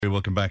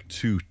Welcome back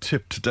to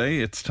Tip Today.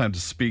 It's time to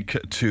speak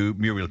to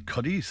Muriel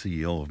Cuddy,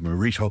 CEO of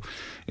Mareto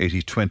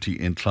 8020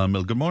 in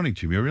Clonmel. Good morning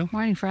to you, Muriel.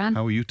 Morning, Fran.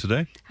 How are you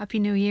today? Happy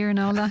New Year and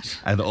all that.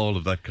 And all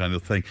of that kind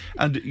of thing.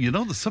 And you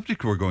know, the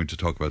subject we're going to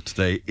talk about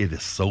today, it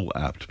is so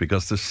apt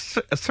because there's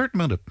a certain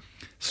amount of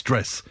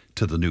stress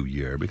to the new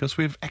year because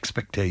we have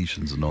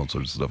expectations and all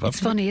sorts of stuff.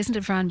 It's funny, isn't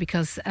it, Fran?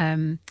 Because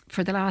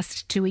for the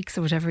last 2 weeks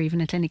or whatever, even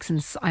in clinic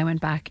since I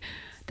went back,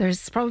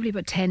 there's probably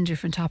about 10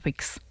 different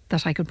topics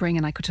that I could bring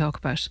and I could talk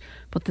about.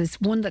 But there's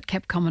one that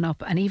kept coming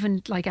up, and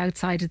even like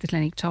outside of the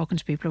clinic, talking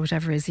to people or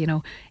whatever is, you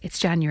know, it's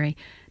January.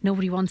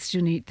 Nobody wants to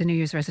do the New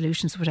Year's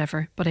resolutions or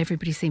whatever, but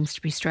everybody seems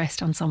to be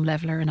stressed on some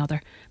level or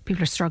another.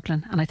 People are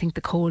struggling, and I think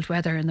the cold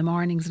weather in the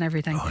mornings and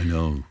everything, I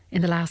know,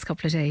 in the last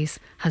couple of days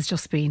has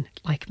just been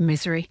like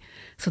misery.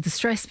 So the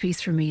stress piece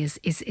for me is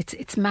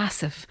it's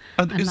massive.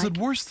 And is it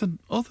worse than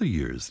other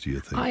years, do you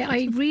think?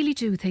 I really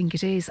do think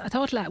it is. I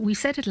thought we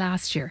said it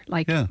last year,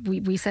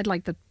 we said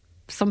like the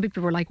some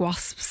people were like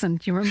wasps,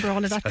 and you remember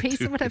all of that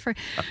piece or whatever.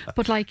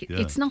 But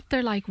it's not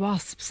they're like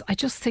wasps. I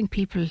just think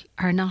people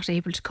are not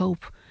able to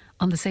cope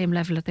on the same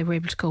level that they were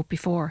able to cope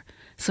before.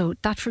 So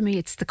that for me,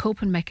 it's the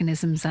coping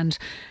mechanisms. And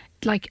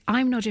like,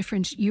 I'm no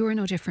different, you're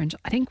no different.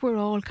 I think we're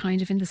all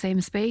kind of in the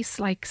same space,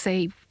 like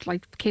say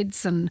like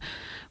kids and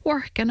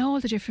work and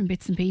all the different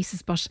bits and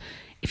pieces. But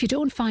if you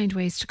don't find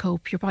ways to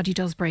cope, your body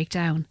does break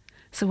down.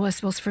 So I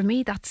suppose for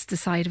me, that's the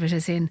side of it,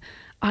 as in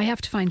I have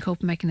to find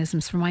coping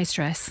mechanisms for my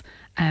stress,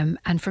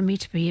 and for me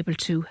to be able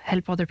to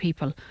help other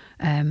people,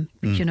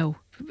 you know,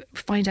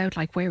 find out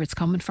like where it's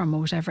coming from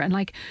or whatever. And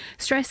like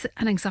stress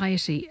and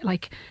anxiety,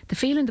 like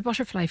the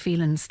butterfly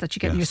feelings that you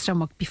get in your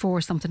stomach before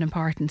something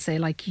important, say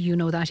like, you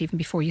know, that even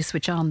before you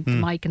switch on the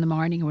mic in the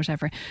morning or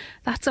whatever,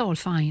 that's all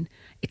fine.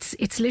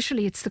 It's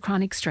literally, it's the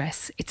chronic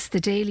stress. It's the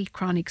daily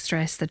chronic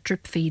stress that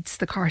drip feeds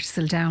the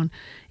cortisol down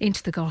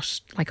into the gut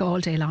like all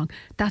day long.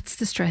 That's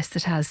the stress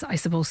that has, I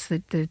suppose,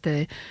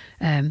 the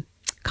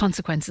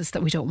consequences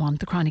that we don't want,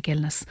 the chronic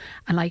illness.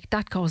 And like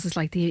that causes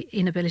like the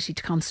inability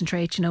to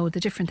concentrate, you know, the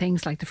different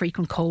things like the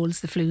frequent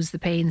colds, the flus, the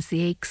pains,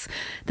 the aches,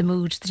 the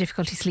mood, the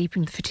difficulty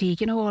sleeping, the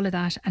fatigue, you know, all of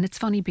that. And it's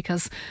funny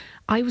because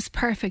I was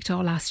perfect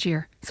all last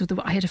year. So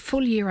I had a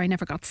full year, I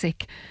never got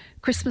sick.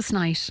 Christmas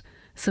night,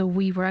 so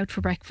we were out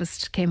for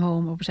breakfast, came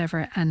home or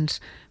whatever, and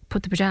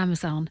put the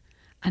pyjamas on.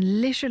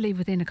 And literally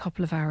within a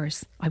couple of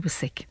hours, I was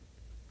sick.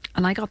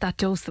 And I got that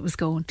dose that was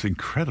going. It's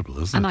incredible,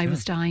 isn't it? And I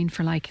was dying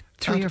for like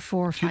 3 or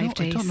 4 or 5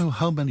 days. I don't know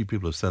how many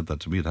people have said that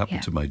to me. It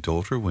happened to my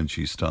daughter when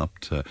she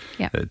stopped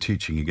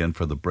teaching again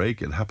for the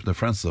break. It happened to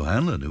Francis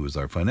O'Hanlon, who was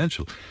our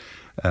financial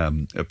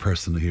a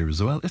person here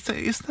as well.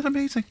 Isn't that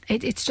amazing?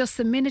 It's just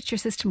the minute your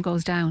system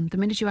goes down, the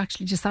minute you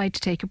actually decide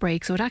to take a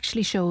break. So it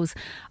actually shows,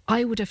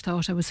 I would have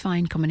thought I was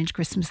fine coming into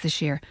Christmas this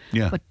year.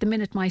 Yeah. But the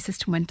minute my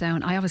system went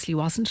down, I obviously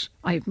wasn't.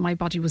 My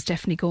body was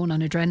definitely going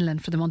on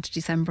adrenaline for the month of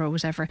December or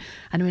whatever.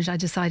 And the minute I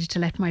decided to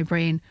let my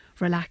brain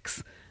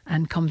relax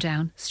and come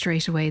down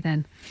straight away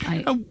then.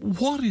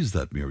 What is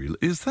that, Muriel?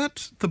 Is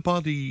that the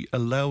body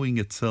allowing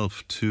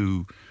itself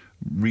to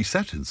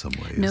reset in some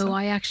way? No,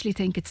 I actually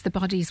think it's the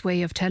body's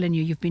way of telling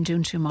you you've been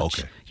doing too much.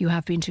 Okay. You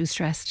have been too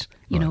stressed.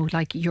 You know,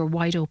 like you're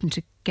wide open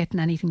to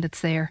getting anything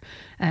that's there.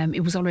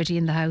 It was already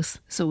in the house.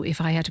 So if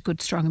I had a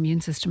good, strong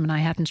immune system and I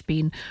hadn't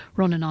been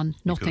running on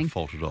nothing,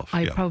 fought it off.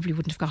 I probably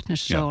wouldn't have gotten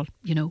it at all,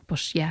 you know.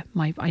 But yeah,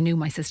 I knew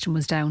my system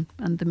was down.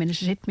 And the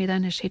minute it hit me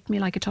then, it hit me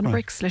like a ton of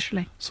bricks,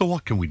 literally. So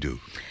what can we do?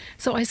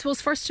 So I suppose,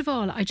 first of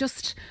all, I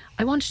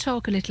want to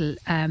talk a little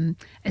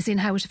as in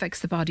how it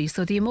affects the body.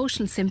 So the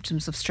emotional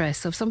symptoms of stress.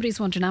 So if somebody's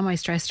wondering, am I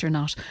stressed or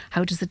not?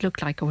 How does it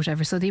look like or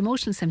whatever? So the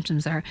emotional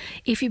symptoms are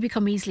if you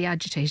become easily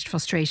agitated,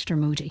 frustrated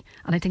or moody.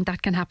 And I think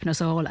that can happen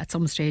us all at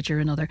some stage or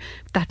another.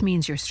 That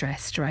means you're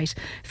stressed, right?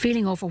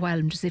 Feeling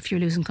overwhelmed as if you're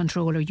losing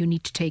control or you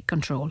need to take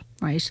control,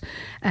 right?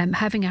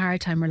 Having a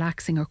hard time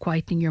relaxing or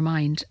quietening your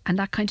mind. And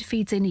that kind of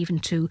feeds in even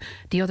to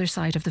the other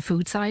side of the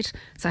food side.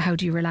 So how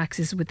do you relax?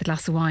 Is it with a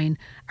glass of wine?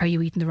 Are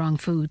you eating the wrong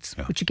foods?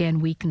 Yeah. Which again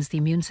weakens the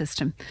immune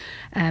system.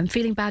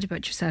 Feeling bad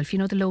about yourself, you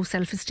know, the low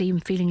self-esteem,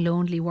 feeling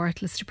lonely,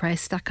 worthless,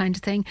 depressed, that kind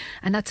of thing.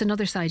 And that's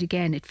another side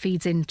again. It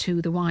feeds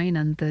into the wine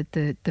and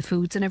the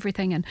foods and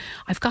everything. And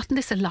I've gotten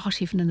this a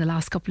lot even in the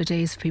last couple of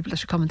days of people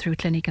that are coming through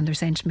clinic and they're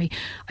saying to me,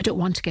 I don't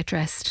want to get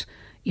dressed.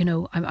 You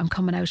know, I'm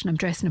coming out and I'm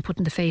dressing and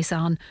putting the face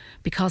on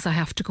because I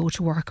have to go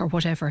to work or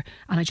whatever,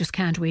 and I just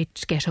can't wait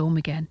to get home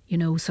again, you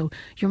know. So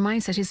your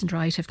mindset isn't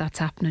right if that's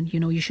happening. You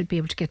know, you should be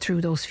able to get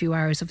through those few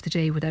hours of the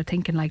day without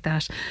thinking like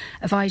that.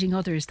 Avoiding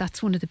others,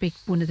 that's one of the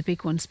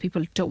big ones.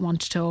 People don't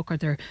want to talk, or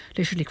they're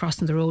literally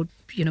crossing the road,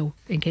 you know,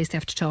 in case they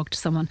have to talk to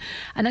someone.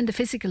 And then the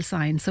physical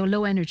signs, so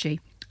low energy.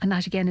 And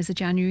that again is a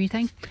January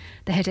thing.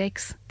 The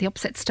headaches, the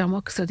upset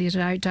stomach, so the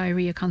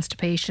diarrhea,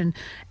 constipation,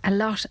 a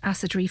lot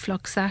acid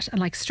reflux, that, and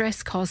like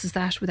stress causes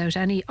that without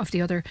any of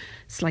the other,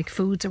 it's like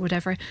foods or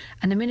whatever.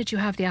 And the minute you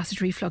have the acid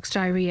reflux,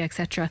 diarrhea,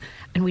 etc.,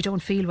 and we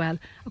don't feel well,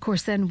 of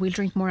course then we'll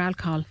drink more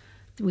alcohol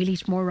we'll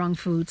eat more wrong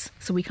foods.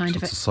 So we kind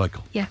of... It's a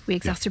cycle. Yeah, we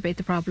exacerbate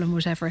the problem,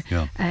 whatever.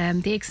 Yeah.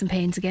 The aches and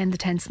pains, again, the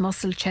tense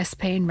muscle, chest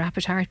pain,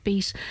 rapid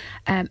heartbeat.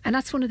 And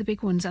that's one of the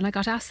big ones. And I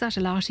got asked that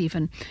a lot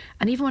even.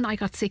 And even when I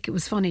got sick, it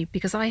was funny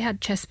because I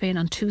had chest pain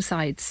on two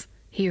sides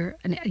here,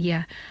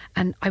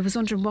 and I was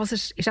wondering,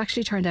 was it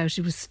actually turned out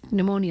it was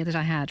pneumonia that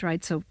I had,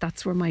 right? So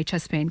that's where my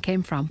chest pain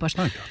came from. But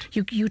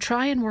you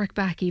try and work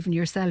back even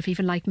yourself,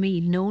 even like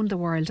me, knowing the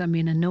world I'm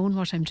in and knowing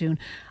what I'm doing.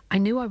 I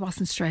knew I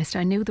wasn't stressed.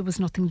 I knew there was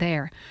nothing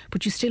there,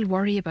 but you still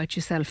worry about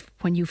yourself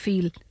when you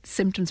feel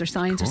symptoms or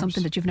signs or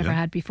something that you've never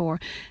had before.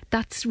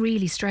 That's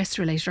really stress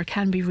related, or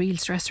can be real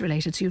stress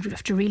related. So you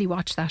have to really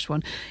watch that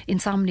one.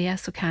 Insomnia,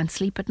 so can't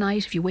sleep at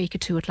night. If you wake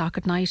at 2 o'clock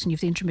at night and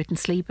you've the intermittent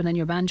sleep, and then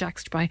you're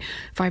banjaxed by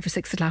 5 or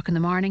 6 o'clock in the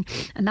morning,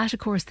 and that of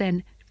course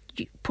then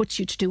puts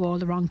you to do all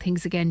the wrong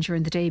things again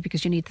during the day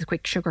because you need the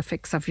quick sugar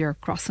fix of your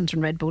croissant and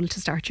Red Bull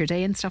to start your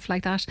day and stuff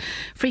like that.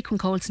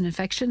 Frequent colds and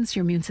infections,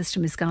 your immune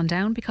system has gone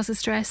down because of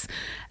stress.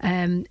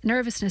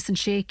 Nervousness and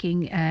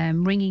shaking,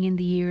 ringing in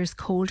the ears,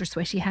 cold or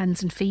sweaty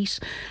hands and feet.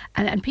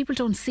 And people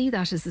don't see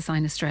that as a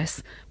sign of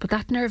stress, but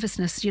that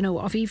nervousness,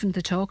 of even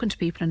the talking to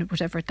people and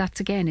whatever,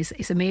 that's again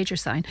is a major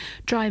sign.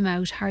 Dry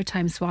mouth, hard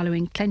time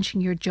swallowing,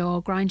 clenching your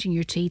jaw, grinding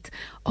your teeth,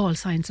 all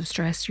signs of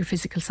stress, your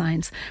physical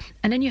signs.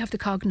 And then you have the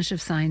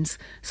cognitive signs.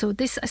 So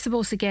this, I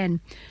suppose, again,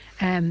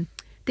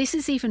 this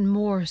is even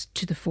more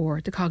to the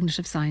fore, the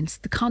cognitive signs,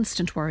 the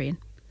constant worrying.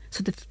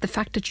 So the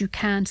fact that you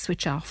can't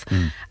switch off.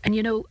 And,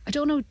 I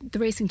don't know the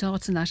racing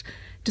thoughts on that.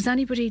 Does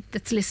anybody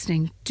that's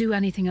listening do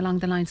anything along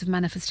the lines of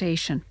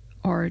manifestation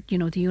or,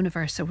 the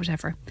universe or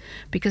whatever?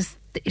 Because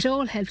it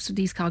all helps with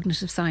these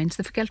cognitive signs,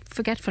 the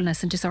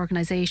forgetfulness and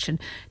disorganisation,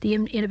 the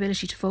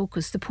inability to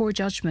focus, the poor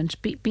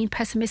judgment, being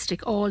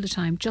pessimistic all the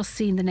time, just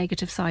seeing the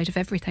negative side of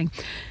everything.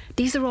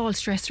 These are all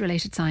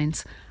stress-related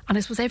signs. And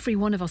I suppose every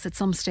one of us at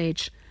some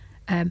stage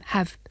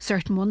have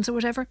certain ones or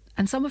whatever,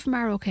 and some of them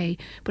are okay.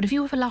 But if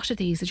you have a lot of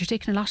these, that you're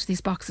taking a lot of these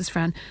boxes,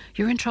 Fran,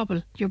 you're in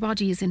trouble. Your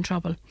body is in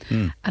trouble.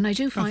 And I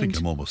do find... I think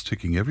I'm almost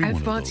ticking every one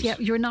of those. Yeah,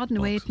 you're nodding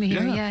away at me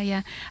here.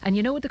 Yeah. And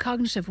with the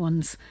cognitive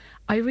ones,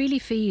 I really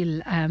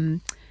feel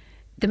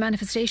the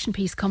manifestation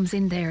piece comes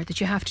in there,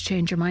 that you have to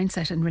change your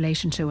mindset in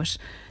relation to it,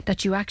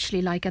 that you actually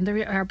and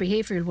there are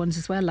behavioural ones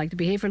as well, like the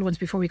behavioural ones,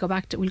 before we'll go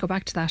back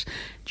to that,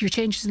 your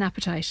changes in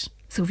appetite.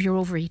 So if you're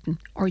overeating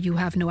or you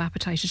have no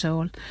appetite at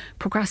all,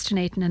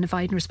 procrastinating and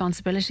avoiding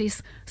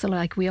responsibilities. So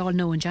like we all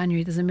know in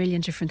January there's a million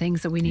different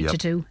things that we need to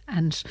do,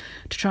 and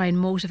to try and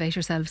motivate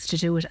ourselves to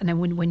do it. And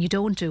then when you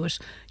don't do it,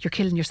 you're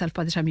killing yourself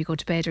by the time you go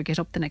to bed or get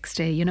up the next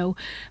day.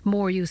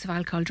 More use of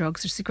alcohol,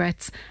 drugs or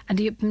cigarettes, and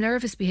the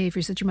nervous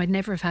behaviours that you might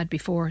never have had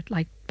before,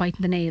 like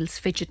biting the nails,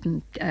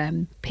 fidgeting,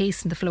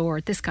 pacing the floor,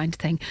 this kind of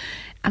thing.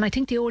 And I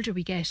think the older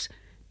we get,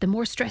 the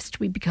more stressed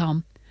we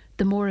become,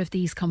 the more of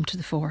these come to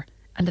the fore.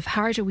 And the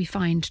harder we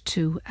find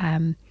to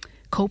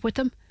cope with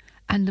them,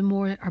 and the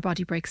more our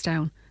body breaks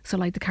down. So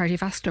like the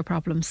cardiovascular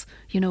problems,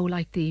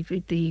 like the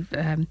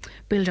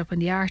build-up in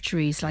the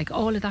arteries, like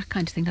all of that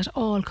kind of thing, that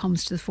all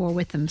comes to the fore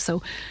with them.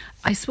 So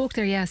I spoke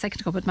there, a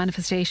second ago about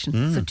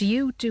manifestation. So do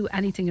you do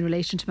anything in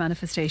relation to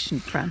manifestation,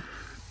 Fran?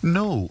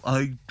 No,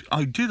 I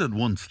did at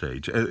one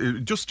stage.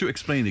 Just to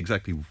explain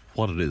exactly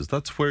what it is,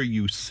 that's where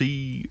you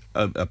see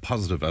a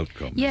positive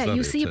outcome. Yeah,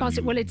 you see a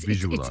positive. Well,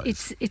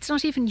 it's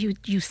not even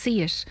you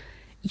see it.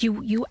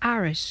 You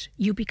are it.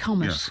 You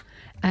become it.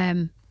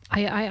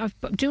 I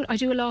do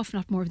a lot, if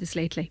not more of this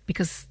lately,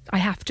 because I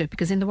have to.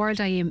 Because in the world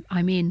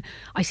I'm in,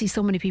 I see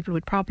so many people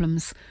with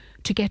problems.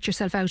 To get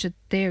yourself out of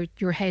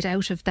your head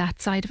out of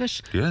that side of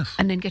it,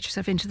 and then get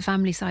yourself into the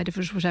family side of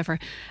it, whatever.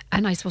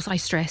 And I suppose I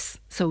stress.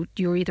 So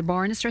you're either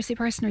born a stressy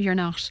person or you're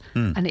not,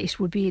 and it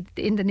would be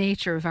in the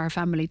nature of our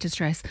family to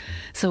stress.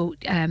 So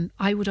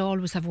I would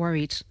always have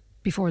worried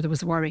before there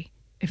was a worry,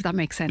 if that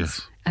makes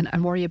sense,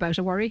 and worry about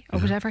a worry or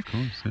whatever. Of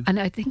course, yeah.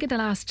 And I think in the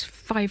last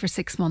 5 or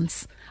 6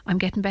 months, I'm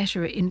getting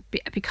better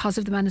because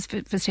of the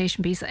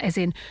manifestation piece, as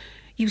in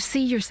you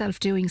see yourself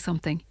doing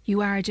something,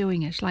 you are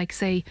doing it. Like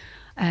say,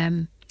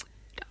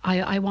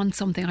 I want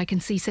something, I can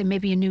see, say,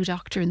 maybe a new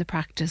doctor in the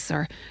practice,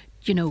 or,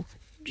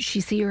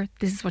 she's here,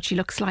 this is what she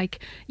looks like.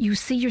 You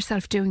see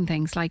yourself doing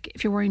things, like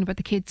if you're worrying about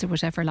the kids or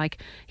whatever, like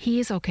he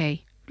is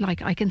okay.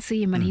 Like I can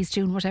see him and he's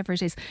doing whatever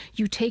it is.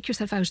 You take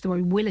yourself out of the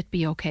worry, will it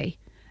be okay?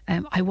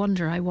 I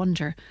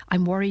wonder,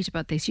 I'm worried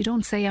about this. You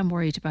don't say I'm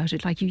worried about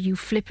it. Like you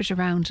flip it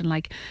around, and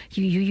like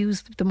you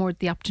use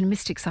the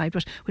optimistic side.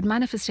 But with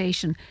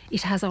manifestation,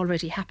 it has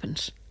already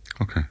happened.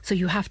 Okay. So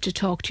you have to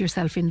talk to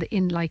yourself in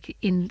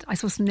I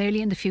suppose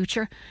nearly in the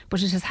future,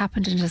 but it has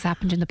happened, and it has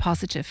happened in the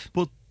positive.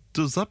 But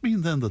does that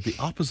mean then that the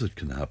opposite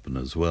can happen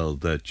as well,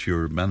 that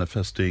you're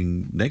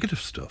manifesting negative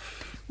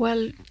stuff?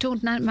 Well,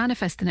 don't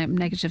manifest the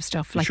negative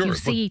stuff. Like, you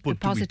see the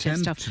positive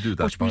stuff. To do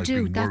that, but we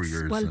do.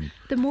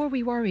 The more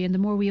we worry and the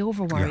more we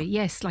over worry,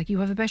 yes, like, you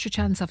have a better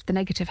chance of the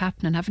negative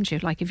happening, haven't you?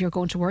 Like, if you're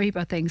going to worry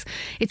about things.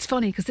 It's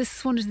funny because this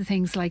is one of the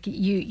things, like,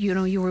 you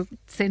know, you were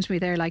saying to me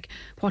there, like,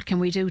 what can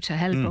we do to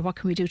help or what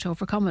can we do to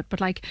overcome it? But,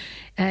 like,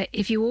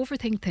 if you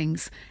overthink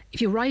things,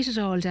 if you write it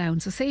all down,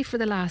 so say for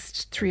the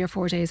last 3 or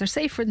 4 days, or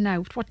say for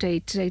now, what day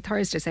today,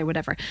 Thursday, say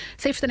whatever,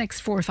 say for the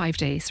next 4 or 5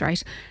 days,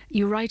 right?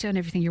 You write down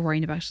everything you're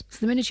worrying about. So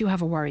the minute you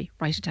have a worry,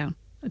 write it down.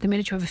 The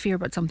minute you have a fear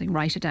about something,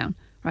 write it down,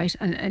 right?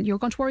 And you're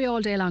going to worry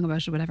all day long about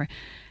it or whatever.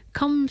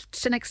 Come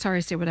to next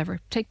Thursday or whatever,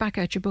 take back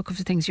out your book of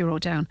the things you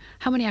wrote down.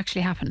 How many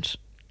actually happened?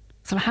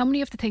 So how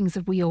many of the things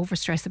that we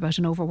overstress about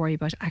and overworry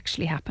about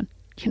actually happen?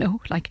 You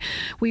know, like,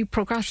 we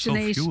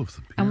procrastinate, so few of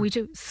them, and we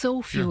do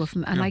so few of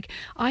them. And like,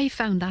 I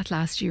found that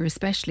last year,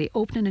 especially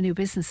opening a new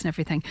business and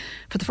everything,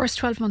 for the first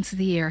 12 months of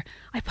the year,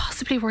 I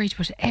possibly worried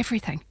about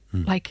everything.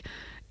 Like,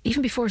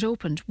 even before it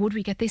opened, would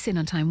we get this in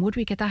on time? Would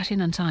we get that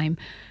in on time?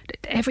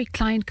 Every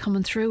client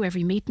coming through,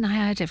 every meeting I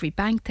had, every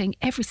bank thing,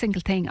 every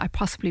single thing I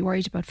possibly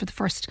worried about for the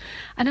first.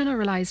 And then I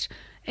realised,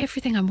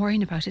 everything I'm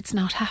worrying about, it's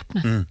not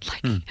happening.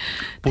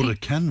 But it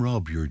can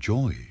rob your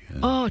joy.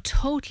 Oh,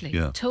 totally,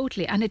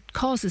 totally. And it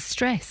causes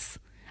stress.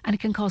 And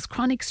it can cause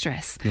chronic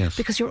stress. Yes.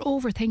 Because you're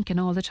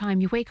overthinking all the time.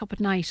 You wake up at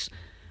night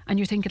and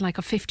you're thinking, like,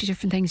 of 50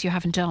 different things you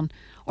haven't done,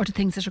 or the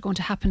things that are going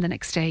to happen the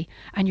next day,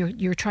 and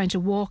you're trying to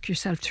walk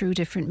yourself through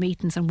different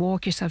meetings and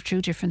walk yourself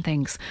through different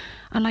things.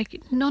 And,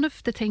 like, none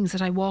of the things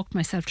that I walked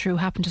myself through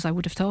happened as I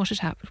would have thought it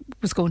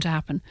was going to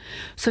happen.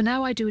 So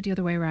now I do it the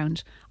other way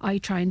around. I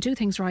try and do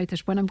things right,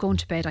 that when I'm going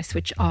to bed, I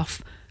switch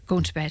off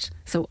going to bed.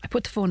 So I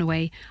put the phone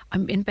away,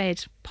 I'm in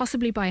bed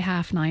possibly by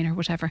 9:30 or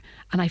whatever,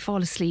 and I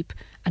fall asleep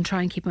and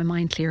try and keep my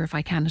mind clear if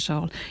I can at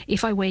all.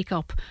 If I wake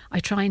up,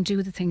 I try and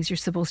do the things you're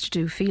supposed to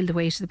do. Feel the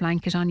weight of the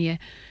blanket on you,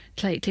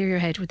 clear your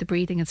head with the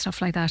breathing and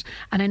stuff like that.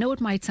 And I know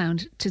it might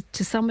sound,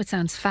 to some it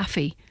sounds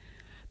faffy,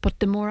 but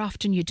the more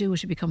often you do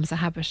it, it becomes a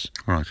habit.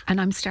 Right. And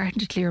I'm starting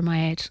to clear my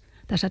head,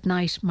 that at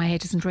night my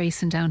head isn't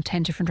racing down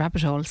 10 different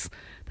rabbit holes,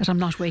 that I'm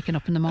not waking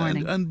up in the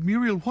morning. And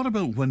Muriel, what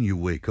about when you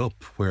wake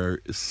up, where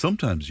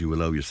sometimes you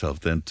allow yourself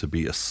then to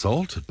be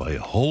assaulted by a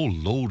whole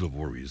load of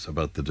worries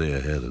about the day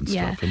ahead and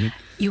stuff? I mean,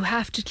 you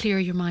have to clear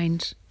your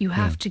mind. You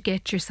have to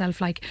get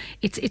yourself, like,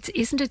 it's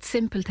isn't it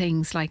simple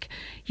things, like,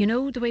 you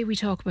know, the way we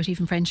talk about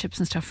even friendships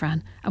and stuff,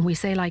 Fran, and we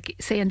say, like,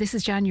 and this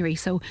is January,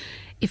 so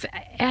if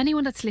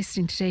anyone that's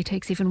listening today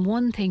takes even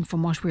one thing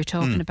from what we're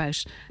talking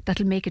about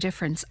that'll make a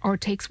difference, or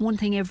takes one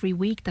thing every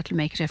week that'll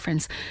make a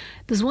difference.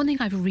 There's one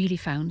thing I've really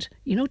found,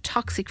 you know,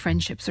 toxic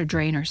friendships are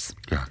drainers.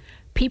 Yeah.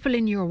 People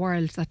in your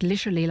world that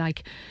literally,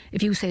 like,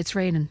 if you say it's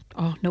raining,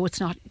 oh no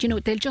it's not, you know,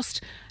 they'll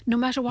just, no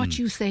matter what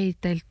you say,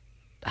 they'll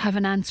have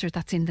an answer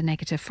that's in the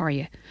negative for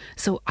you.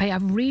 So I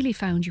have really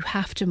found you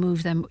have to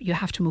move them, you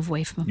have to move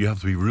away from them. You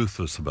have to be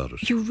ruthless about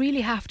it. You really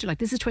have to. Like,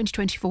 this is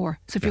 2024,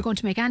 so if you're going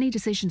to make any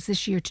decisions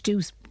this year to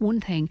do one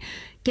thing,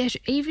 get,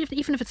 even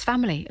if it's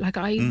family, like,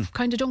 I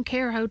kind of don't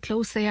care how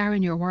close they are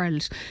in your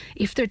world,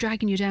 if they're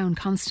dragging you down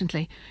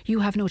constantly, you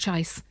have no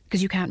choice,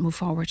 because you can't move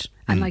forward.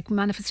 And like,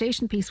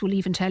 manifestation piece will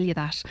even tell you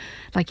that,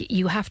 like,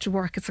 you have to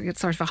work, it's like,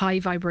 it's sort of a high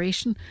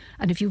vibration,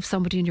 and if you have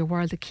somebody in your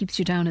world that keeps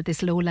you down at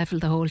this low level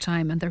the whole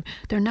time, and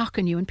they're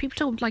knocking you, and people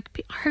don't, like,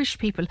 Irish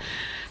people,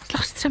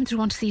 lots of times they don't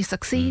want to see you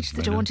succeed,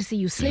 they don't want to see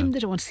you slim, they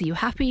don't want to see you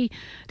happy,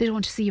 they don't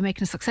want to see you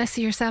making a success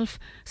of yourself.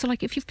 So,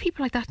 like, if you've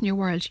people like that in your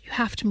world, you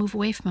have to move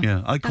away from them.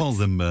 Yeah, I call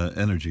them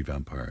energy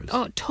vampires.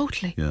 Oh,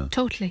 totally.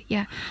 Totally,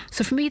 yeah.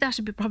 So for me, that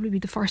would probably be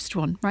the first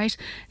one, right?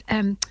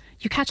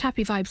 You catch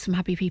happy vibes from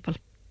happy people.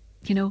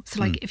 You know, so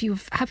like, if you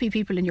have happy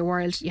people in your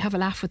world, you have a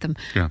laugh with them,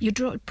 you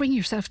bring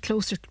yourself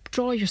closer,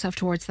 draw yourself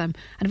towards them.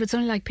 And if it's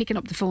only like picking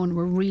up the phone,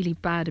 we're really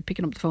bad at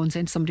picking up the phone,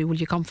 saying to somebody, will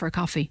you come for a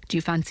coffee, do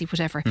you fancy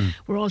whatever.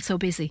 We're all so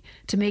busy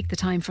to make the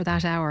time for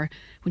that hour.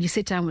 When you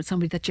sit down with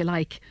somebody that you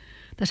like,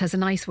 that has a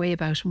nice way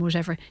about them,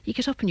 whatever, you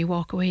get up and you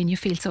walk away and you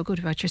feel so good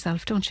about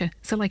yourself, don't you?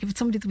 So like, if it's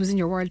somebody that was in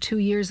your world 2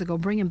 years ago,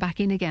 bring him back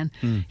in again.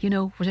 You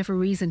know, whatever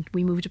reason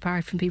we moved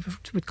apart from people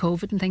with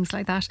COVID and things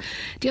like that.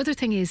 The other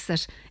thing is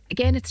that,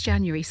 again, it's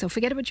January, so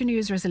forget about your New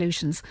Year's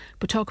resolutions,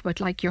 but talk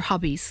about, like, your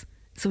hobbies.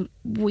 So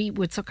we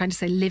would kind of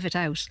say, live it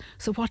out.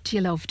 So what do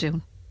you love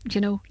doing? You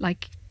know,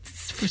 like,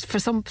 for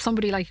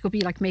somebody, like, it could be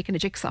like making a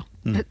jigsaw,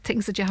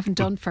 things that you haven't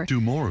done for. Do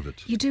more of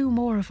it. You do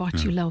more of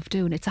what you love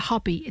doing. It's a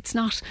hobby. It's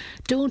not,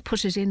 don't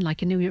put it in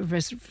like a New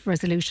Year's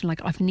resolution, like,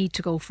 I need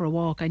to go for a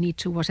walk, I need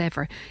to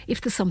whatever.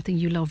 If there's something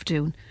you love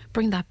doing,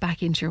 bring that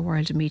back into your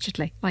world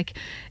immediately. Like,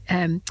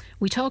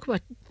 we talk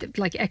about,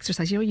 like,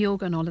 exercise, you know,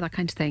 yoga and all of that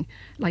kind of thing,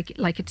 like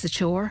it's a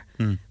chore.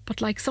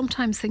 But like,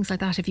 sometimes things like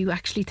that, if you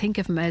actually think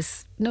of them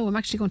as, no, I'm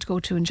actually going to go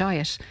to enjoy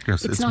it.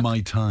 Yes, it's my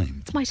time.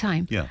 It's my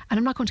time. Yeah. And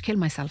I'm not going to kill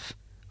myself.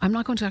 I'm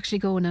not going to actually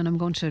go in and I'm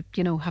going to,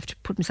 you know, have to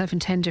put myself in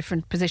 10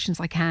 different positions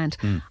I can't.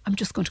 I'm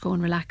just going to go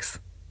and relax,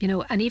 you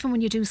know. And even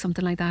when you do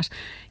something like that,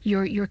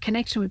 you're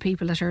connecting with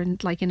people that are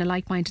like in a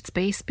like-minded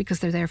space, because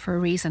they're there for a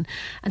reason.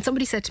 And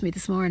somebody said to me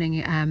this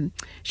morning,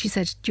 she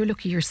said, you're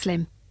lucky you're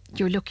slim,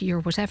 you're lucky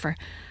you're whatever.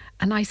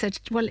 And I said,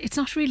 well, it's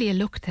not really a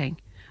look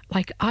thing.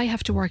 Like, I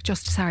have to work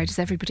just as hard as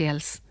everybody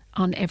else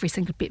on every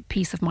single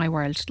piece of my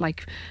world,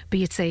 like,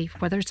 be it, say,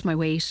 whether it's my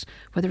weight,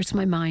 whether it's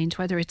my mind,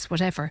 whether it's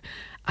whatever.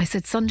 I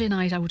said Sunday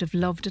night I would have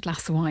loved a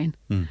glass of wine.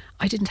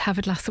 I didn't have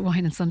a glass of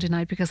wine on Sunday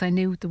night because I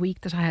knew the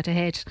week that I had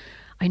ahead,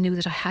 I knew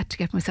that I had to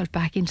get myself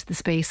back into the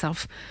space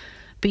of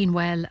being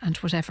well and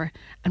whatever.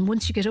 And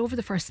once you get over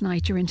the first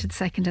night, you're into the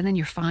second, and then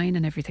you're fine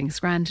and everything's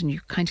grand and you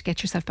kind of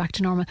get yourself back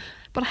to normal.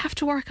 But I have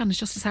to work on it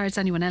just as hard as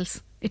anyone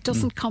else. It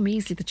doesn't come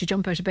easily that you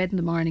jump out of bed in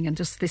the morning and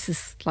just this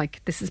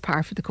is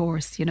par for the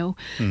course, you know.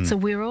 So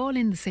we're all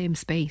in the same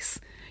space.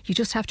 You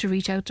just have to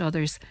reach out to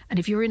others, and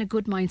if you're in a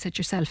good mindset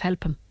yourself,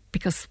 help them,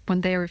 because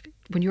when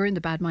you're in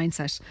the bad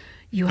mindset,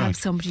 you have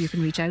somebody you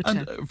can reach out to.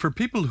 And for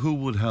people who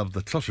would have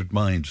the cluttered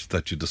mind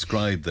that you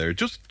described there,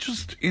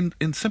 just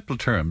in simple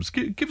terms,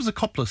 give us a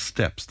couple of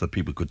steps that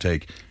people could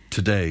take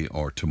today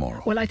or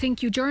tomorrow. Well, I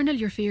think you journal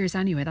your fears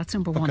anyway. That's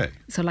number one. Okay.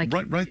 So, like,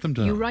 write them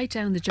down. You write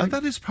down the journal.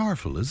 And that is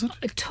powerful, is it?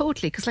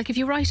 Totally. Because, like, if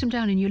you write them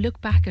down and you look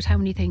back at how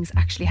many things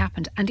actually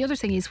happened. And the other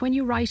thing is, when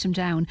you write them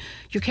down,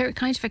 you're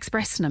kind of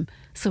expressing them.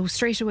 So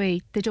straight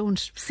away, they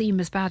don't seem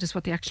as bad as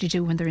what they actually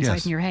do when they're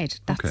inside in your head.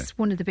 That's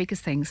one of the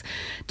biggest things.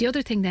 The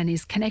other thing then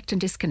is connect and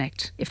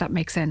disconnect, if that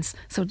makes sense.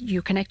 So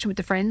you're connecting with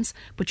the friends,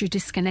 but you're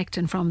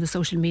disconnecting from the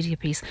social media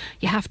piece.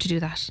 You have to do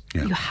that.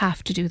 Yeah. You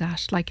have to do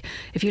that. Like,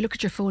 if you look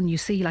at your phone, you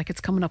see like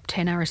it's coming up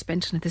 10 hours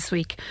spent on it this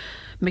week.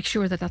 Make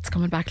sure that that's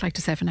coming back like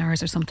to 7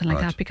 hours or something like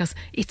that, because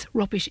it's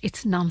rubbish.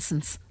 It's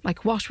nonsense.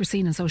 Like what we're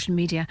seeing on social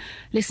media.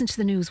 Listen to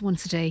the news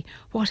once a day.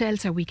 What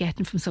else are we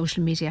getting from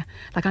social media?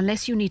 Like,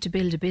 unless you need to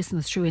build a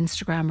business through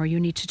Instagram or you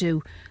need to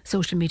do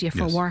social media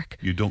for work,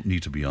 you don't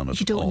need to be on it.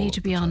 You don't need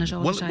to be on it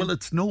all the time. Well,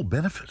 it's no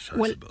benefit. I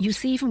suppose. You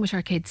see, even with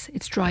our kids,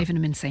 it's driving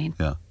them insane.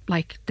 Yeah.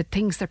 Like the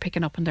things they're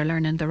picking up and they're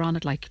learning, they're on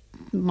it. Like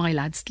my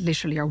lads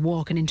literally are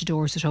walking into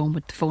doors at home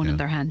with the phone in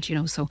their hand, you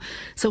know. So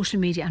social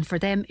media, and for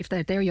them, if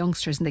they're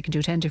youngsters and they can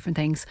do 10 different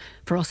things,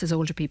 for us as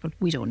older people,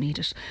 we don't need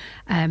it.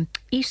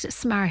 Eat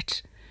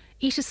smart.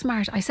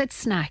 I said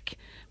snack,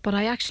 but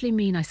I actually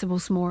mean, I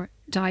suppose, more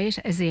diet,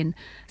 as in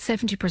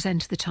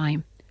 70% of the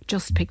time,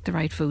 just pick the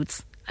right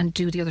foods and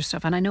do the other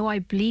stuff. And I know I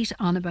bleat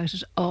on about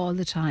it all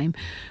the time,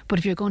 but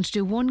if you're going to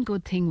do one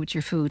good thing with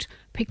your food,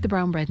 pick the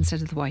brown bread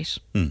instead of the white.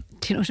 Do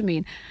you know what I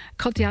mean?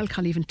 Cut the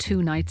alcohol even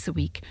 2 nights a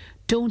week.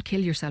 Don't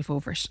kill yourself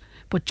over it,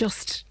 but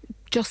just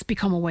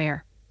become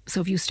aware. So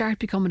if you start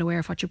becoming aware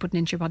of what you're putting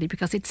into your body,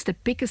 because it's the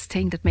biggest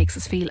thing that makes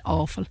us feel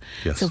awful.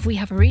 Yes. So if we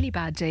have a really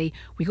bad day,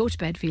 we go to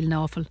bed feeling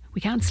awful,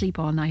 we can't sleep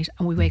all night,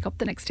 and we wake up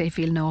the next day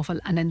feeling awful,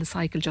 and then the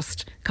cycle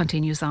just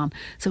continues on.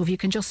 So if you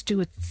can just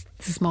do it,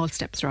 the small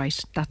steps right,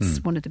 that's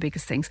one of the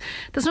biggest things.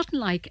 There's nothing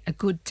like a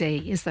good day,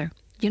 is there?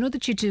 You know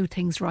that you do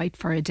things right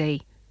for a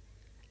day,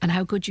 and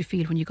how good you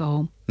feel when you go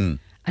home.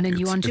 And then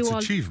you undo all.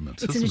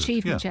 It's an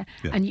achievement, yeah.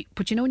 And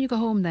but you know, when you go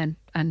home then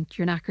and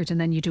you're knackered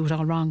and then you do it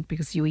all wrong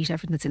because you eat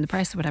everything that's in the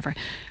press or whatever,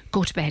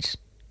 go to bed.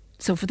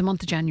 So for the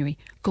month of January,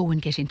 go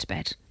and get into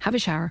bed. Have a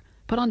shower,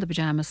 put on the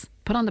pyjamas,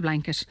 put on the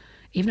blanket,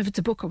 even if it's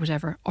a book or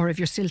whatever, or if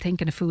you're still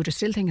thinking of food or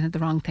still thinking of the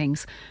wrong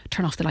things,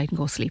 turn off the light and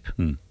go sleep.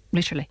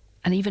 Literally.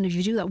 And even if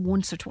you do that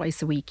once or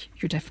twice a week,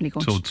 you're definitely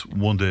going to... So it's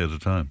one day at a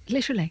time?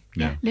 Literally.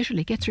 Yeah,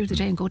 literally. Get through the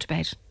day and go to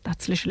bed.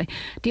 That's literally.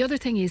 The other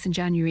thing is, in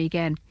January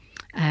again,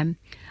 I'm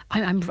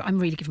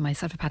really giving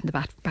myself a pat on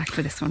the back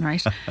for this one,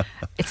 right?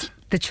 It's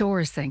the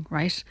chores thing,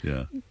 right?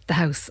 Yeah. The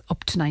house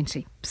up to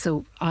 90.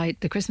 So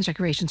the Christmas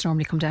decorations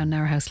normally come down in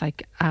our house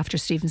like after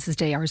Stevens's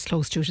Day, or as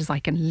close to it as I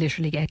can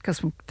literally get,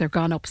 because they're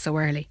gone up so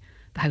early,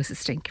 the houses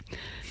stink.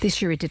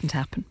 This year it didn't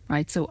happen,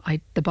 right? So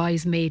the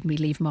boys made me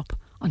leave them up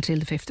until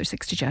the 5th or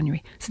 6th of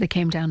January. So they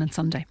came down on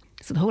Sunday.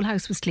 So the whole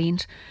house was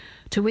cleaned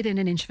to within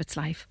an inch of its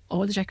life.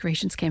 All the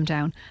decorations came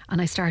down,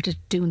 and I started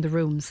doing the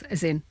rooms,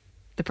 as in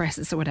the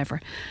presses or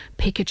whatever.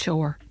 Pick a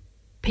chore.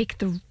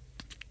 Pick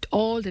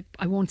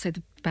I won't say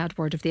the bad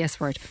word of the S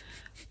word.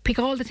 Pick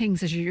all the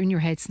things that are in your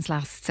head since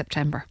last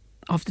September,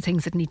 of the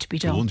things that need to be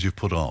done. The ones you've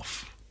put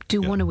off.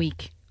 Do one a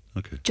week.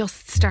 Okay.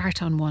 Just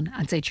start on one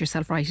and say to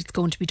yourself, right, it's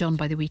going to be done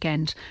by the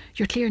weekend.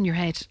 You're clearing your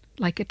head.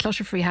 Like a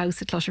clutter-free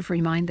house, a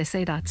clutter-free mind, they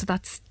say that. So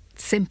that's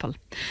simple.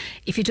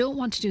 If you don't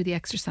want to do the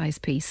exercise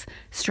piece,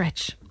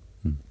 stretch.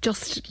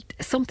 Just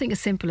something as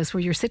simple as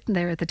where you're sitting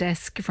there at the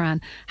desk,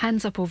 Fran,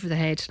 hands up over the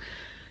head,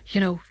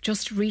 you know,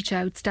 just reach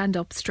out, stand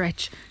up,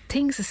 stretch.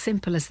 Things as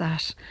simple as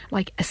that.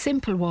 Like a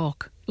simple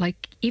walk.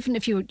 Like, even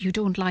if you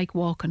don't like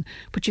walking,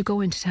 but you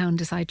go into town and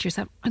decide to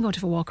yourself, I'm going to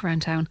have a walk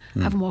around town.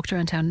 Haven't walked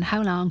around town in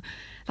how long?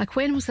 Like,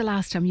 when was the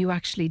last time you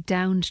actually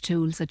downed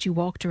tools that you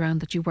walked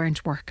around that you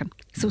weren't working?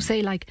 So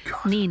say like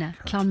Nina,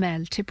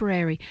 Clonmel,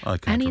 Tipperary,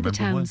 any of the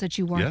towns that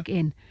you work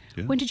in.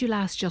 Yeah. When did you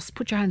last just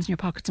put your hands in your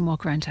pockets and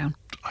walk around town?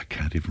 I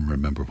can't even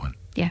remember when.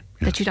 Yeah,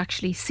 that you'd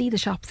actually see the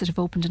shops that have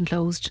opened and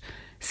closed,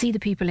 see the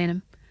people in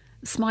them,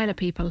 smile at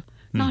people,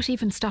 not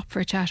even stop for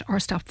a chat or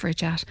stop for a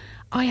chat.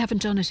 I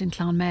haven't done it in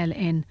Clonmel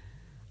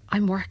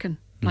I'm working.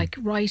 like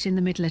right in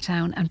the middle of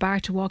town, and bar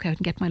to walk out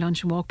and get my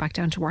lunch and walk back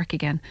down to work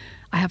again.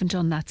 I haven't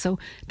done that. So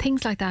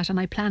things like that, and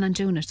I plan on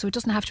doing it. So it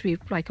doesn't have to be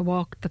like a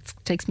walk that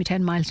takes me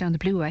 10 miles down the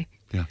Blueway.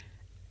 Yeah.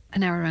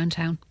 An hour around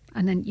town.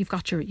 And then you've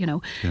got your,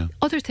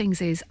 other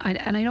things is,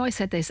 and I know I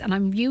said this, and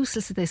I'm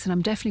useless at this, and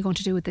I'm definitely going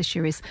to do it this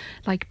year, is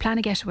like plan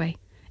a getaway.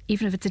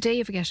 Even if it's a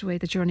day of a getaway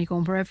that you're only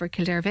going wherever,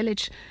 Kildare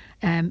Village,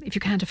 if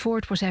you can't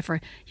afford whatever,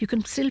 you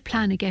can still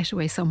plan a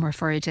getaway somewhere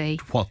for a day.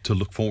 What, to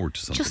look forward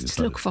to something? Just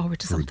to look forward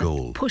to something. For a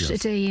goal. Put a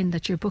day in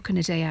that you're booking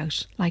a day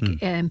out. Like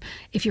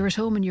if you're at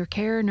home and you're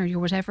caring or you're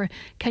whatever,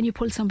 can you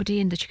pull somebody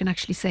in that you can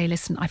actually say,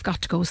 listen, I've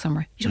got to go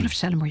somewhere. You don't have to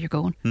tell them where you're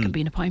going. It can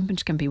be an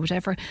appointment, it can be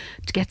whatever,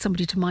 to get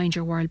somebody to mind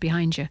your world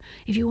behind you.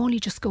 If you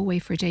only just go away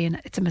for a day and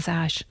it's a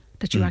massage,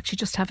 that you actually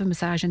just have a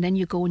massage and then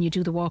you go and you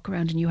do the walk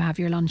around and you have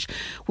your lunch.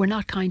 We're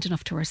not kind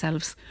enough to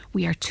ourselves.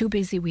 We are too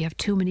busy. We have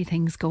too many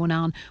things going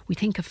on. We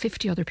think of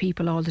 50 other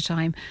people all the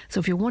time. So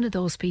if you're one of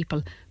those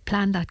people,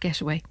 plan that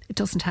getaway. It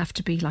doesn't have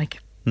to be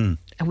like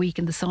a week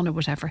in the sun or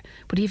whatever,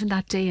 but even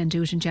that day, and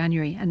do it in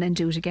January and then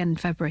do it again in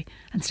February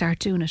and start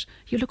doing it.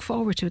 You look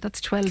forward to it.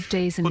 That's 12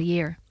 days in the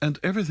year. And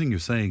everything you're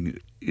saying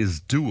is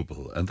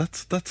doable, and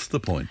that's the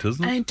point,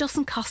 isn't it? And it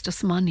doesn't cost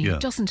us money. It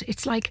doesn't.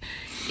 It's like,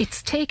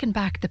 it's taken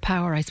back the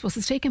power, I suppose.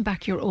 It's taken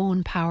back your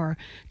own power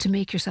to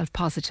make yourself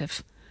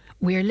positive.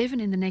 We're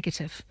living in the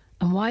negative,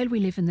 and while we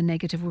live in the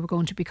negative, we're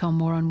going to become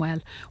more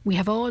unwell. We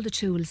have all the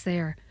tools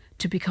there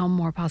to become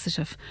more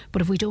positive,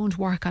 but if we don't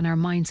work on our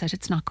mindset,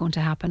 it's not going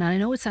to happen. And I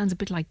know it sounds a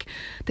bit like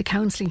the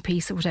counselling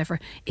piece or whatever.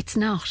 It's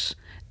not.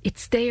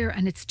 It's there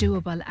and it's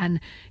doable, and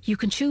you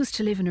can choose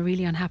to live in a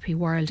really unhappy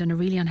world and a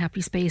really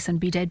unhappy space and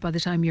be dead by the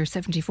time you're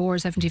 74,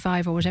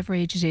 75 or whatever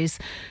age it is.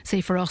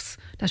 Say for us,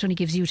 that only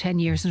gives you 10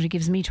 years and it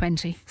gives me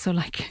 20. So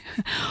like,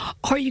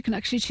 or you can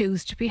actually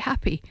choose to be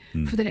happy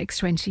for the next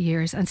 20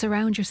 years and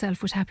surround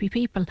yourself with happy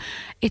people.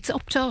 It's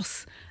up to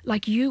us.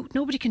 Like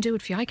nobody can do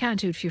it for you. I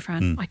can't do it for you,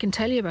 Fran. I can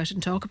tell you about it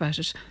and talk about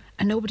it,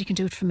 and nobody can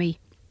do it for me.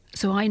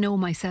 So I know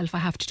myself, I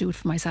have to do it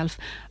for myself.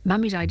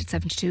 Mammy died at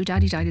 72,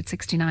 Daddy died at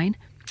 69.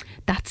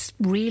 That's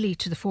really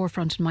to the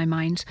forefront in my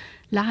mind.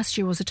 Last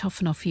year was a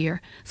tough enough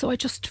year, so I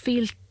just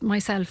feel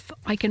myself,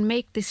 I can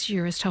make this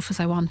year as tough as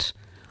I want,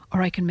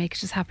 or I can make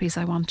it as happy as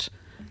I want.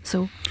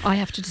 So I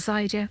have to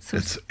decide. So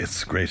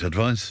it's great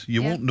advice.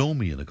 You won't know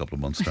me in a couple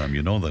of months' time,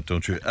 you know that,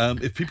 don't you?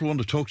 If people want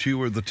to talk to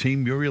you or the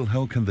team, Muriel,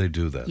 how can they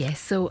do that?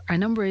 Yes, so our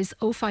number is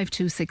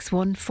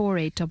 05261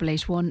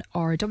 48881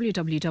 or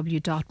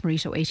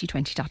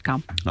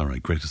www.mareto8020.com. All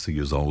right, great to see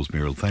you as always,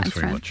 Muriel. Thanks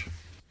very Fran. much.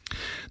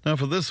 Now,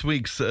 for this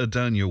week's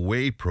Down Your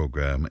Way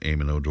programme,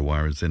 Eamon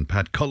O'Dwyer is in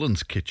Pat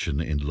Cullen's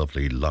kitchen in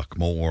lovely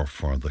Lochmore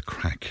for the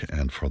crack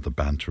and for the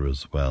banter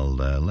as well.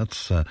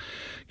 Let's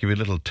give you a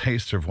little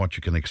taster of what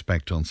you can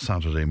expect on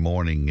Saturday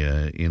morning.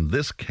 In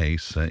this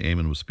case,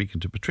 Eamon was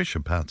speaking to Patricia,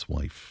 Pat's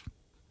wife.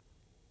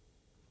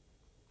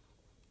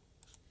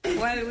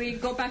 Well, we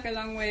go back a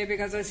long way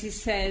because, as he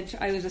said,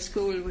 I was at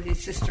school with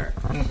his sister,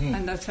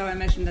 and that's how I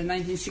met him. In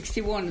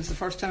 1961 was the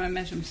first time I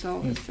met him,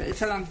 so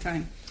it's a long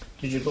time.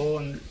 Did you go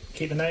and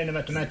keep an eye on him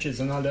at the matches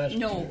and all that?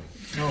 No.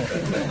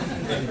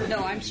 No,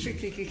 I'm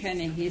strictly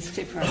Kilkenny. He's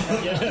Tipper.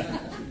 Yeah.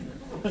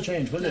 No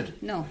change, will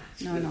it? No.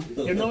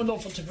 You're no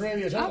love for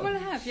Tipperary at all? Oh, well, I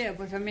have, yeah,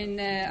 but I mean,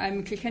 I'm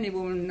a Kilkenny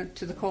woman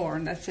to the core,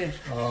 and that's it.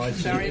 Oh,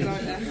 sorry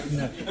about that.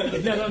 No.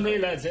 It's not on me,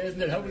 lads,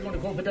 isn't it? How are we going to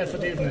cope with that for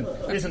the evening?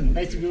 Listen,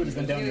 nice to be with us,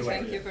 then down your way.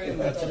 Thank you very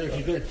much.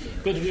 Absolutely good.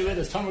 Good to be with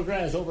us. Tom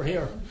McGrath is over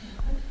here,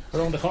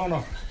 around the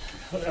corner.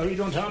 How are you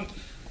doing, Tom?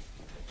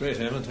 Great,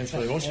 Eamon. Thanks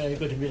very much.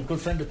 Good to be a good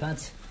friend of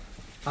Pat's.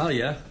 Oh,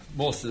 yeah,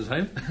 most of the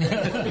time.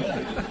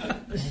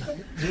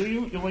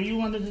 Were you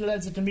one of the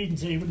lads at the meeting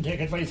so you wouldn't take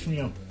advice from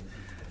you?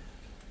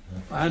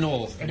 I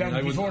know.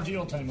 Before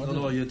your time,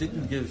 No, you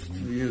didn't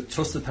you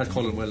trusted Pat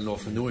Cullen well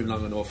enough and knew him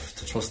long enough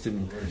to trust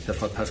him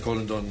that what Pat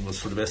Cullen done was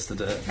for the best of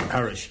the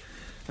parish.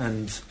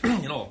 And,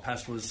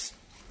 parish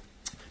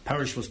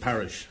was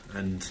parish,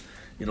 and,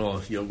 you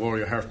wore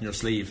your heart on your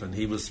sleeve, and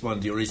he was one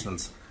of the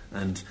originals.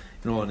 And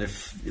and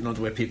if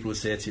the way people would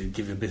say it, you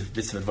give you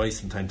bits of advice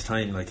from time to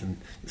time, like, and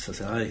so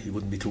say, he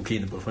wouldn't be too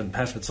keen. But when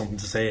Pat had something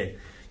to say,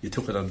 you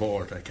took it on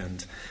board, like,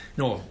 and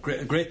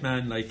great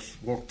man, like,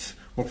 worked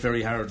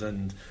very hard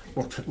and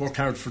worked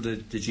hard for the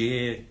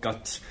GA,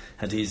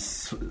 had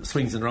his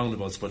swings and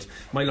roundabouts. But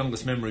my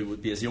longest memory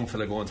would be as a young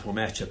fella going to a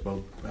match at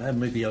about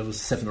maybe I was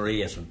 7 or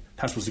 8, and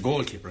Pat was the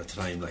goalkeeper at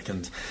the time, like,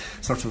 and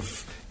sort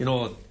of it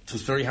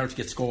was very hard to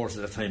get scores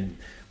at that time.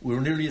 We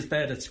were nearly as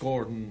bad at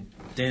scoring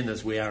then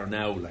as we are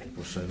now, like,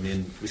 but I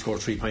mean, we scored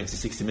 3 points in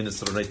 60 minutes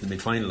the other night in the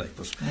mid-final, like,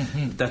 but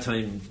at that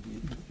time,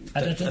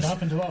 that didn't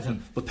happen too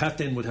often. But Pat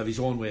then would have his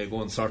own way of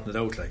going sorting it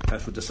out, like,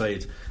 Pat would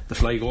decide the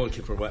fly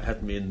goalkeeper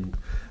hadn't been,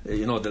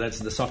 the lads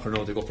in the soccer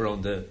now, they go up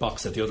around the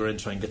box at the other end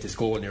try and get this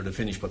goal near the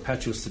finish, but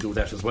Pat used to do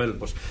that as well.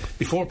 But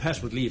before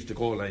Pat would leave the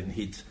goal line,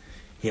 he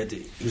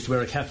used to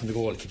wear a cap on the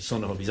goal to keep the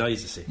sun off his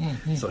eyes, you see.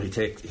 So he'd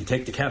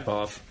take the cap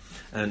off,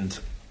 and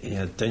he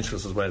had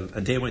dentures as well,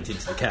 and they went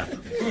into the cap.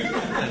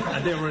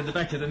 and they were in the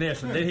back of the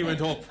net, and then he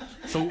went up.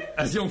 So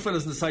as young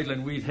fellas on the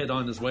sideline, we'd head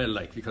on as well,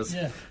 like, because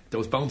there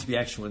was bound to be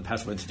action when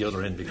Pat went to the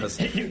other end, because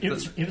he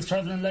was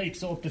travelling late,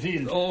 so up the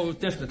field. Oh,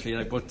 definitely,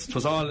 like, but it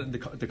was all in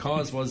the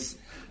cause was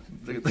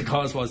there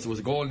was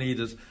a goal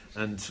needed,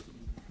 and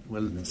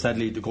well,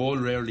 sadly the goal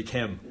rarely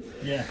came.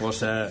 Yeah.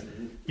 But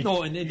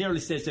no, in the early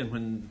stage then,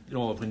 when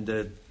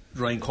the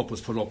Ryan Cup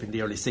was put up in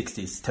the early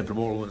 60s,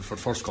 Templemore won for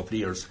the first couple of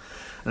years.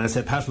 And I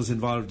said Pat was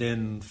involved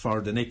then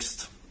for the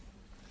next,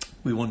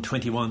 we won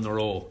 21 in a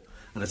row.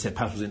 And I said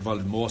Pat was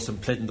involved in most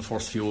and played in the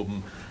first few of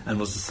them, and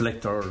was a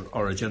selector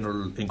or a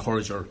general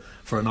encourager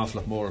for an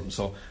awful lot more of them.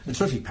 So a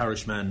terrific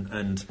parish man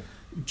and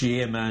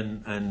GA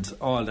man and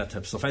all that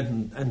type of stuff.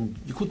 And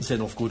you couldn't say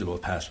enough good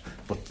about Pat.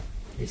 But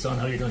hey son,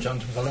 how are you doing,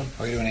 Jonathan Cullen?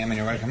 How are you doing, Eamon?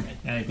 You're welcome.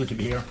 Good to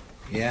be here.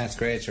 Yeah, it's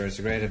great, sure. It's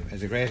a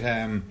great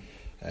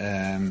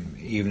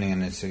evening,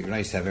 and it's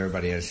nice to have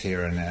everybody else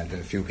here, and a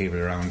few people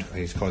around,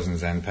 his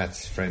cousins and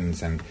Pat's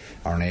friends and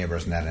our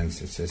neighbours and that, and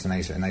it's a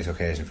nice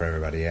occasion for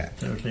everybody. Yeah,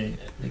 certainly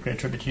a great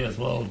tribute to you as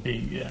well,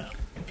 the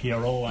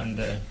PRO and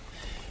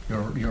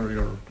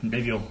your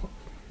nephew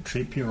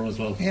PRO as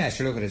well. Yeah,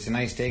 sure. Look, it's a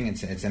nice thing.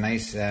 It's a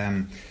nice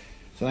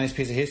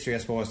piece of history, I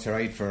suppose, to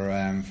write for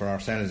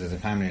ourselves as a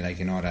family. Like,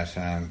 you know that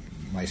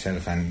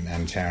myself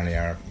and Charlie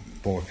are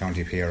both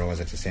county PROs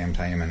at the same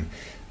time, and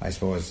I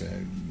suppose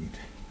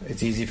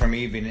it's easy for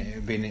me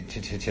being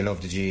to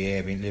love the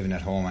GAA, living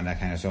at home and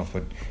that kind of stuff.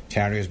 But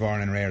Charlie was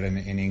born and reared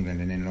in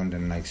England and in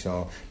London, like,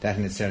 so that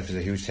in itself is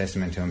a huge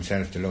testament to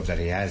himself, the love that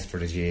he has for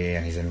the GAA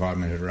and his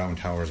involvement with Round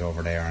Towers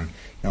over there.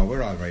 And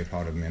we're all very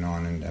proud of him,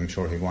 and I'm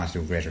sure he wants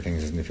to do greater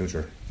things in the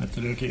future.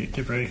 Absolutely.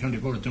 Tipperary County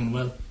Board doing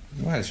well.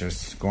 Well, it's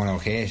just going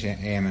okay,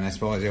 and I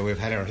suppose we've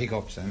had our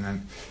hiccups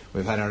and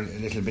we've had our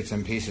little bits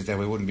and pieces that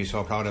we wouldn't be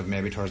so proud of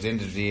maybe towards the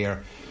end of the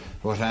year.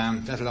 But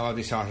that'll all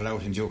be sorted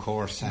out in due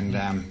course, and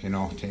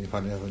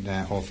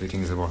hopefully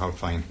things will work out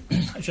fine.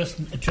 I just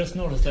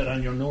noticed that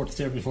on your notes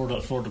there before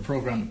the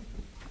programme,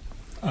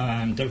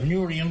 that when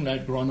you were a young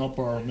lad growing up,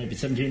 or maybe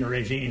 17 or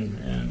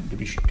 18,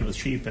 there was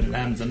sheep and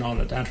lambs and all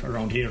of that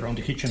around here, around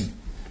the kitchen.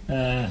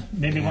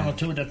 Maybe one or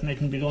two that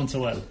mightn't be going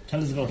so well.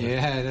 Tell us about it.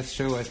 Yeah, that's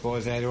true. I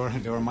suppose they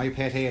were my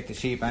pet hate, the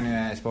sheep. Anyway,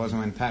 I suppose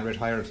when Pat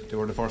retired, they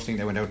were the first thing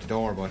that went out the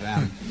door. But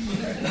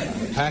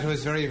Pat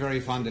was very, very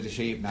fond of the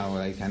sheep now,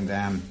 like, and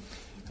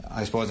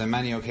I suppose on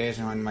many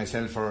occasions when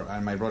myself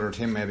and my brother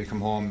Tim maybe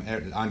come home,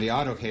 on the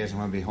odd occasion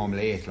when we'd be home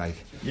late, like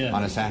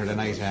on a Saturday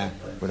night,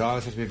 we'd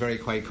always have to be very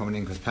quiet coming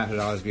in, because Pat would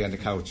always be on the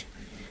couch.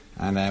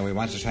 And we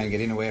wanted to try and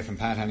get in away from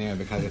Pat anyway,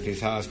 because if he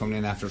saw us coming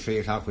in after 3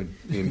 o'clock, we'd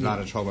be in a lot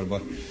of trouble.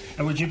 But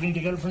and would you bring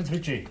the girlfriends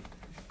with you?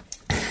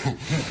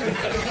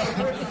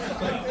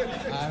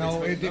 I know,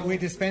 we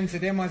dispensed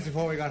them once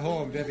before we got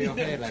home. They'd be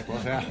okay, like,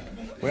 but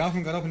we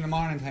often got up in the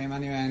morning time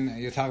anyway, and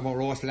you talk about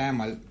roast lamb.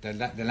 Well,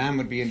 the lamb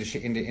would be in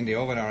the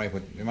oven, all right,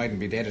 but it mightn't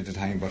be dead at the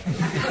time. But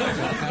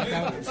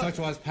such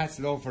was Pat's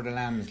love for the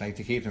lambs, like,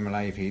 to keep them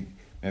alive. He'd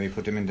maybe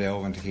put them in the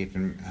oven to keep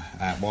them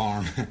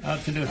warm.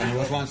 Absolutely. And there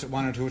was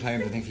one or two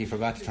times I think he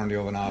forgot to turn the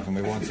oven off, and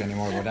we won't say any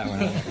more about that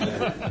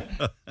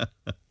one.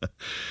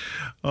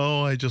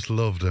 Oh, I just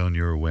love Down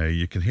Your Way.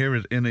 You can hear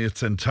it in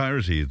its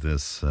entirety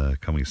this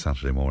coming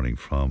Saturday morning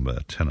from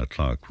 10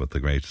 o'clock with the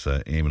great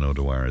Eamon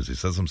O'Dwyer, as he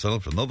says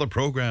himself, another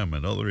programme,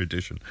 another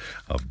edition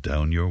of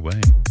Down Your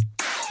Way.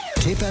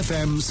 Tip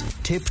FM's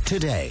Tip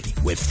Today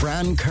with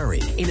Fran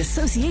Curry. In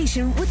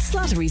association with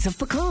Slattery's of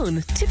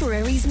Pecan,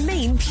 Tipperary's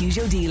main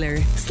Peugeot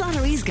dealer.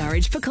 Slattery's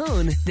Garage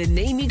Pecan, the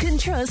name you can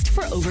trust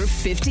for over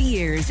 50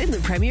 years in the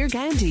Premier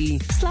County.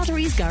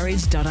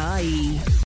 Slattery'sGarage.ie